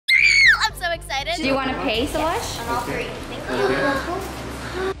so excited. Do you want to pay, Savash? Yes, on all three. Thank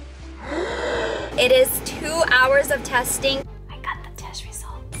you. It is 2 hours of testing. I got the test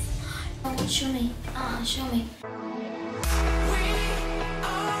results. Oh, show me. Show me.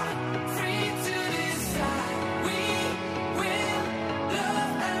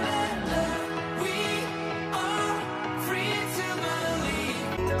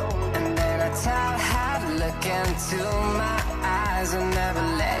 Look into my eyes and never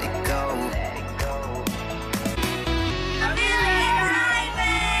let it go.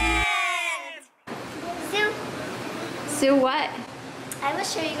 Sue. Sue, what? I will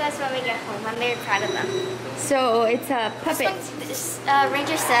show you guys when we get home. I'm very proud of them. So it's a puppet.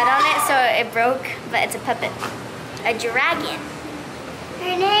 Ranger said on it, so it broke, but it's a puppet. A dragon.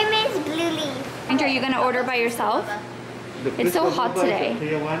 Her name is Blue Leaf. Ranger, are you gonna order by yourself? It's so hot today.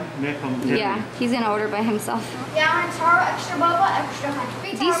 Yeah, he's gonna order by himself. Yeah, and taro, extra boba, extra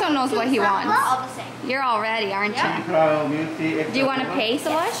honey. Diesel knows what he wants. All the same. You're all ready, aren't you? Do you want to pay,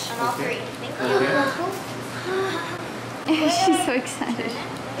 Savash? On all three. Thank you. She's so excited.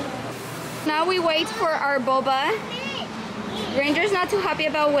 Now we wait for our boba. Ranger's not too happy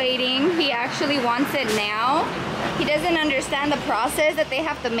about waiting. He actually wants it now. He doesn't understand the process that they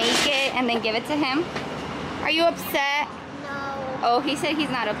have to make it and then give it to him. Are you upset? No. Oh, he said he's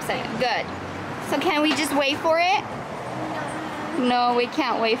not upset. Good. So can we just wait for it? No, we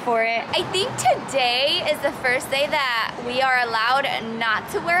can't wait for it. I think today is the first day that we are allowed not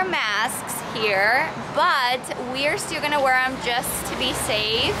to wear masks here, but we're still gonna wear them just to be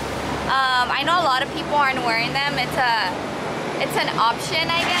safe. I know a lot of people aren't wearing them. It's an option,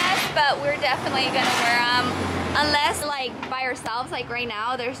 I guess, but we're definitely gonna wear them. Unless, like, by ourselves, like right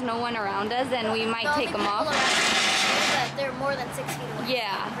now, there's no one around us, then we might take them off. They're more than 6 feet away.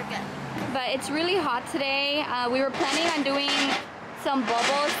 Yeah. So we're good. But it's really hot today. We were planning on doing some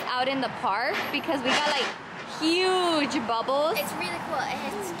bubbles out in the park because we got like huge bubbles. It's really cool. It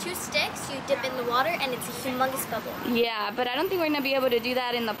has 2 sticks, you dip in the water, and it's a humongous bubble. Yeah, but I don't think we're gonna be able to do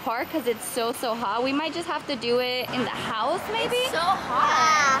that in the park because it's so hot. We might just have to do it in the house, maybe? It's so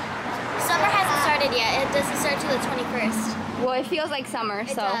hot. Summer hasn't started yet. It doesn't start till the 21st. Well, it feels like summer, It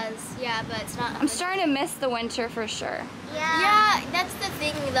so. does, yeah, but it's not. I'm starting to miss the winter for sure. Yeah, that's the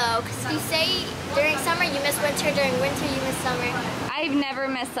thing though, because you say during summer you miss winter, during winter you miss summer. I've never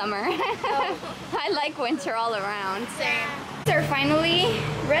missed summer. Oh. I like winter all around. Same. They're finally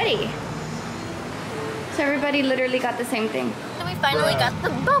ready. So everybody literally got the same thing. So we finally got the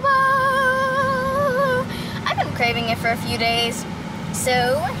boba! I've been craving it for a few days.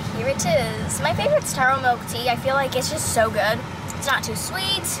 So here it is. My favorite's taro milk tea. I feel like it's just so good. It's not too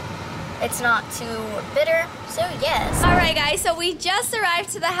sweet. It's not too bitter. So yes. All right guys, so we just arrived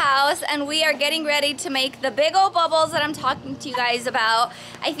to the house and we are getting ready to make the big old bubbles that I'm talking to you guys about.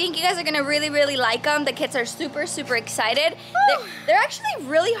 I think you guys are gonna really like them. The kids are super excited. They're actually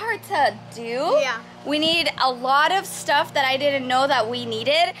really hard to do. Yeah. We need a lot of stuff that I didn't know that we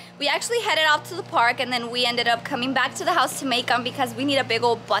needed. We actually headed out to the park and then we ended up coming back to the house to make them because we need a big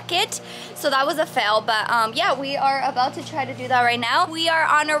old bucket. So that was a fail, but yeah, we are about to try to do that right now. We are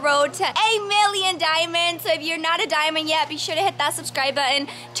on a road to 1 million diamonds. So if you're not a diamond yet, be sure to hit that subscribe button,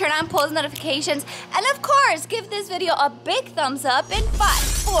 turn on post notifications, and of course, give this video a big thumbs up in 5,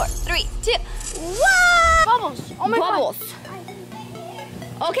 4, 3, 2, 1. Bubbles. Oh my Bubbles.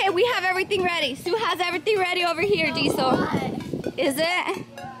 Okay, we have everything ready. Sue has everything ready over here, Diesel. Is it?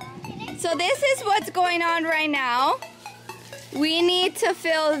 So this is what's going on right now. We need to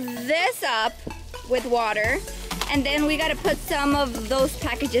fill this up with water, and then we gotta put some of those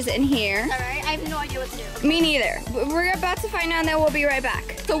packages in here. Alright, I have no idea what to do. Me neither. We're about to find out and then we'll be right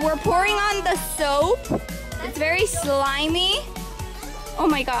back. So we're pouring on the soap. It's very slimy. Oh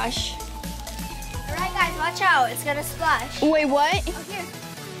my gosh. Alright guys, watch out. It's gonna splash. Wait, what? Oh, here.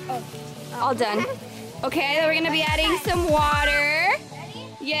 All done. Okay, then we're gonna be adding some water.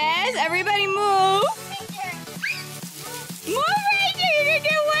 Yes, everybody move. Move, Ranger, you're gonna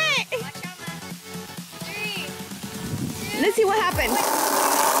get wet. Watch out, man. 3, 2. Let's see what happens.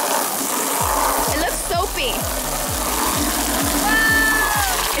 It looks soapy.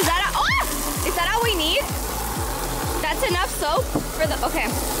 Whoa! Is that all we need? That's enough soap for the, okay.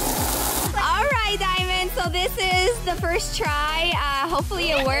 All right, Diamond, so this is the first try. Hopefully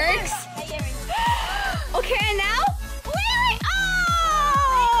it works. Okay, and now? Wait.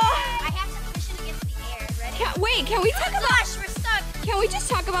 Oh! I have to push it against the air. Ready? Wait, can we talk about... Gosh, we're stuck. Can we just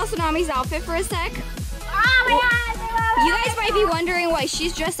talk about Txunamy's outfit for a sec? Oh my god. You guys might be wondering why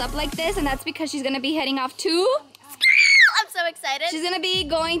she's dressed up like this, and that's because she's gonna be heading off to... I'm so excited. She's gonna be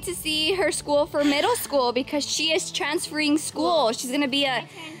going to see her school for middle school because she is transferring school. She's gonna be a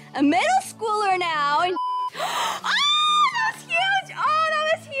a middle schooler now. And oh, that was huge! Oh, that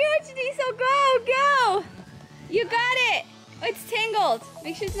was huge, Diesel. Go! You got it. It's tangled.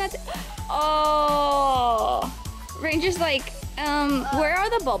 Make sure it's not. Oh, Ranger's like, where are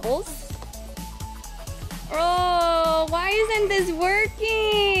the bubbles? Oh, why isn't this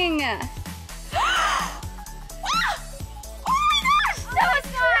working? Oh my gosh, that was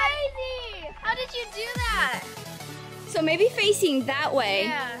crazy! How did you do that? So maybe facing that way.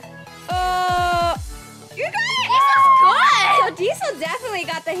 Yeah. Oh, you got it! Diesel's good! So Diesel definitely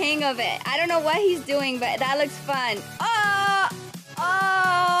got the hang of it. I don't know what he's doing, but that looks fun. Oh!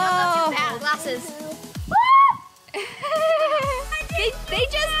 Glasses. they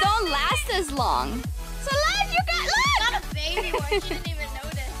just don't last as long. So Lad, you got, look! Not a baby one, she didn't even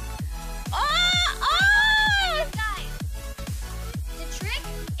notice. Oh! Guys, the trick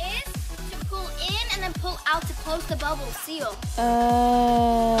is to pull in and then pull out to close the bubble seal.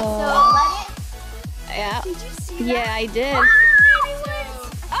 Oh. So let it. Yeah. Did you see that? Yeah, I did. So,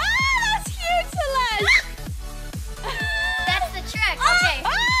 Oh, that's huge, Celeste! that's the trick. Okay. Oh,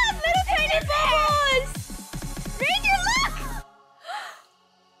 little tiny bubbles! Ranger, look!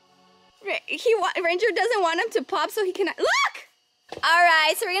 Ranger doesn't want him to pop, so he can look!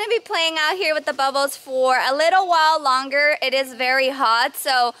 Alright, so we're gonna be playing out here with the bubbles for a little while longer. It is very hot,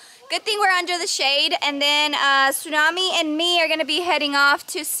 so good thing we're under the shade. And then Txunamy and me are gonna be heading off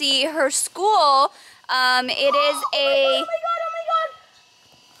to see her school. It is Oh my god!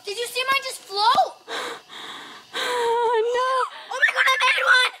 Did you see mine just float? Oh no! Oh my god, I made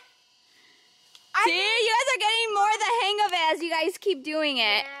one! See, you guys are getting more the hang of it as you guys keep doing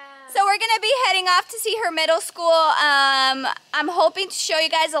it. Yeah. So we're gonna be heading off to see her middle school. I'm hoping to show you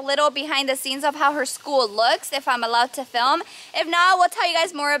guys a little behind the scenes of how her school looks, if I'm allowed to film. If not, we'll tell you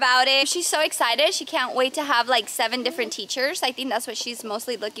guys more about it. She's so excited. She can't wait to have like 7 different teachers. I think that's what she's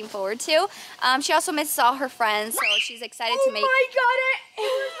mostly looking forward to. She also misses all her friends, so she's excited to make. Oh my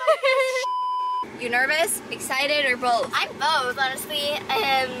god, You nervous, excited, or both? I'm both, honestly.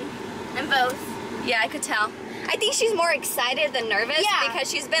 I'm both. Yeah, I could tell. I think she's more excited than nervous because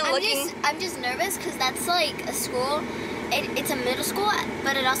she's been looking. I'm just nervous because that's like a school. It's a middle school,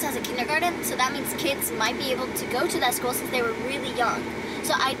 but it also has a kindergarten. So that means kids might be able to go to that school since they were really young.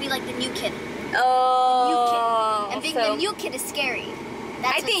 So I'd be like the new kid. Oh. And being the new kid is scary.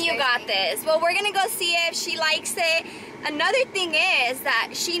 That's I think you got this. Well, we're gonna go see if she likes it. Another thing is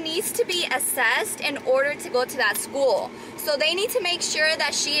that she needs to be assessed in order to go to that school. So they need to make sure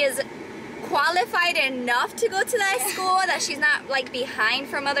that she is qualified enough to go to that school, that she's not like behind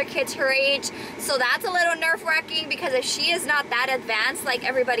from other kids her age. So that's a little nerve-wracking because if she is not that advanced like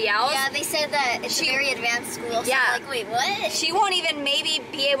everybody else. Yeah, they said that it's a very advanced school. So Yeah. I'm like, wait, what? She won't even maybe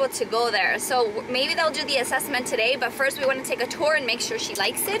be able to go there. So maybe they'll do the assessment today, but first we want to take a tour and make sure she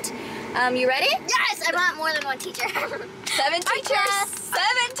likes it. You ready? Yes, I brought more than one teacher. 7 teachers. 7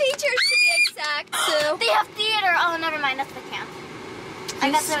 teachers to be exact. So They have theater. Oh, never mind. That's the camp. I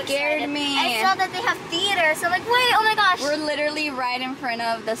You got so scared excited. me. I saw that they have theater, so I'm like, wait, oh my gosh. we're literally right in front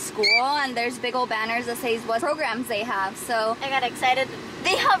of the school, and there's big old banners that says what programs they have. So I got excited.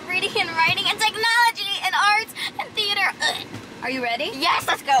 They have reading and writing and technology and arts and theater. Ugh. are you ready? Yes,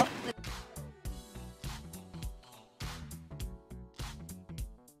 let's go.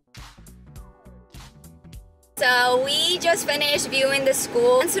 So we just finished viewing the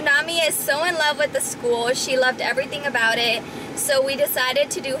school, and Txunamy is so in love with the school. She loved everything about it. So we decided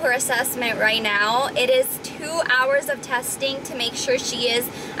to do her assessment right now. It is 2 hours of testing to make sure she is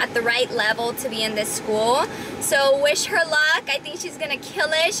at the right level to be in this school. So wish her luck. I think she's gonna kill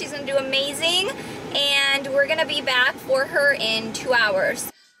it. She's gonna do amazing. And we're gonna be back for her in 2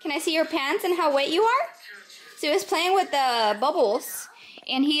 hours. Can I see your pants and how wet you are? So he was playing with the bubbles,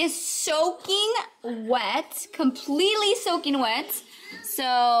 and he is soaking wet, completely soaking wet.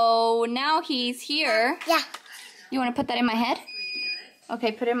 So now he's here. Yeah. You want to put that in my head?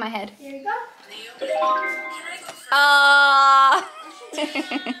 Okay, put it in my head. Here you go.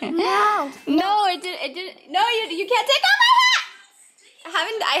 No. No, it didn't. No, you can't take off my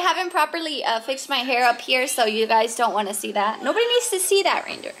hat. I haven't properly fixed my hair up here, so you guys don't want to see that. Nobody needs to see that,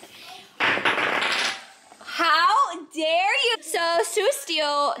 Ranger. How dare you? So Sue's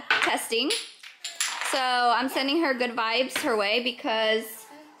still testing. So I'm sending her good vibes her way because.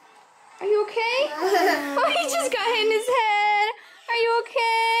 Are you okay? Oh, he just got hit in his head. Are you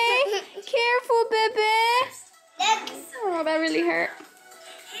okay? Careful, baby. Oh, that really hurt.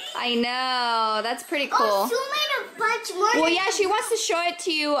 I know. That's pretty cool. Oh, Sue made a bunch more. Well, yeah, she wants to show it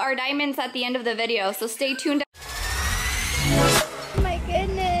to you, our diamonds, at the end of the video. So stay tuned. Oh my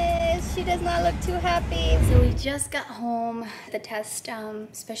goodness. She does not not look too happy. So we just got home. The test,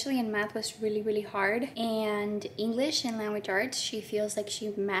 especially in math, was really hard. And English and language arts, she feels like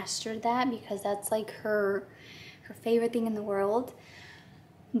she mastered that because that's like her favorite thing in the world.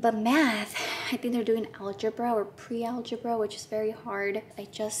 But math, I think they're doing algebra or pre-algebra, which is very hard. I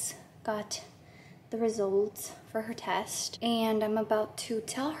just got the results for her test and I'm about to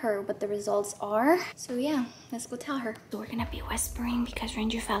tell her what the results are. So yeah, let's go tell her. So we're gonna be whispering because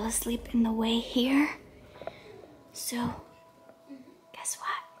Ranger fell asleep in the way here. So guess what?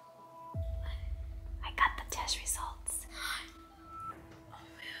 I got the test results.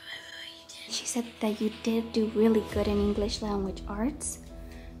 She said that you did do really good in English language arts,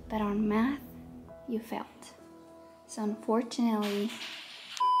 but on math, you failed. So unfortunately,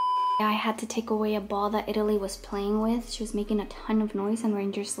 I had to take away a ball that Italy was playing with. She was making a ton of noise and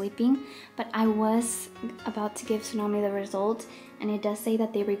Ranger's sleeping, but I was about to give Txunamy the results, and it does say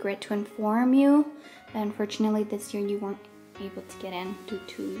that they regret to inform you that unfortunately this year you weren't able to get in due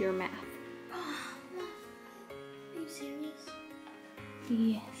to your math. Are you serious?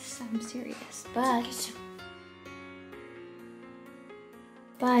 Yes, I'm serious,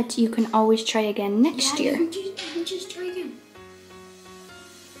 but you can always try again next year. Just try again.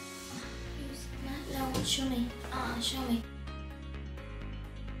 No, show me. Show me.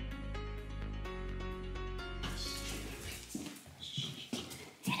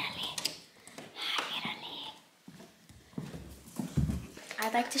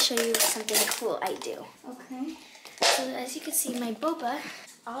 I'd like to show you something cool I do. Okay. So as you can see, my boba,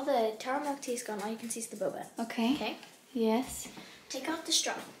 all the taro milk tea is gone. All you can see is the boba. Okay. Okay. Yes. Take off the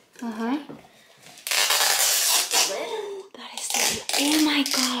straw. Uh-huh. Okay. Lid. That is so, oh my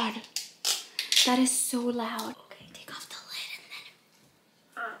God. That is so loud. Okay, take off the lid and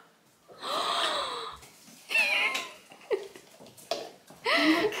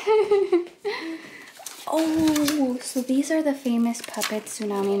then. Oh, so these are the famous puppets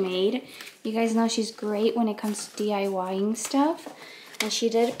Txunamy made. You guys know she's great when it comes to DIYing stuff. And she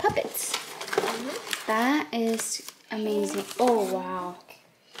did puppets. That is amazing. Oh, wow.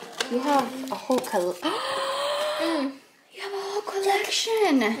 You have a whole You have a whole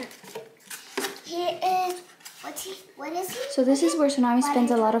collection. Here is, what is he? So this is where Txunamy spends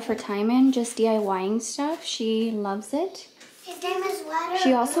a lot of her time in, just DIYing stuff. She loves it. His name is Water.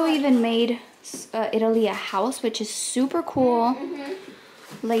 She also even made Italy a house, which is super cool.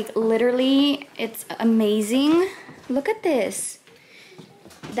 Like literally, it's amazing. Look at this.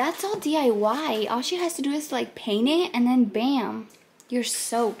 That's all DIY. All she has to do is like paint it and then bam. You're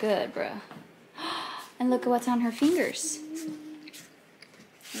so good, bruh. And look at what's on her fingers.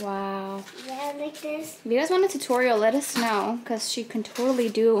 Wow. Yeah, like this. If you guys want a tutorial, let us know, because she can totally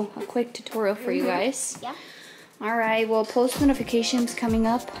do a quick tutorial for you guys. Yeah. Alright, well, post notifications coming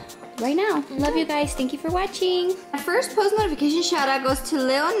up right now. Love you guys. Thank you for watching. My first post notification shout out goes to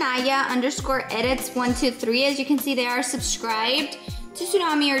Leonaya_edits123. As you can see, they are subscribed to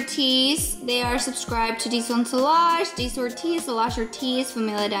Txunamy Ortiz. They are subscribed to Dison Solange, Dis Ortiz, Solange Ortiz,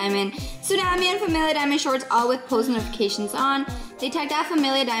 Familia Diamond, Txunamy, and Familia Diamond shorts, all with post notifications on. They tagged out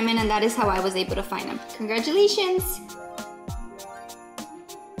Familia Diamond, and that is how I was able to find them. Congratulations!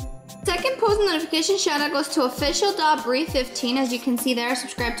 Second post notification shout out goes to official.brie15. As you can see, they are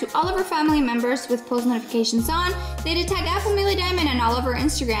subscribed to all of our family members with post notifications on. They did tag out Familia Diamond and all of our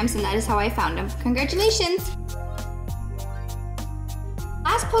Instagrams, and that is how I found them. Congratulations!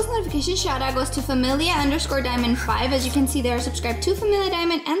 Last post notification shout out goes to Familia_Diamond5. As you can see, they are subscribed to Familia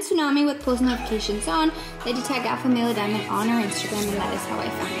Diamond and Txunamy with post notifications on. They did tag out Familia Diamond on our Instagram, and that is how I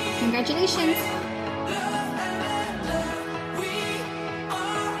found it. Congratulations!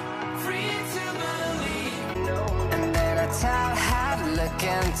 And then I tell her, look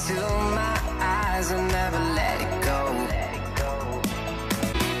into my eyes and never let it go.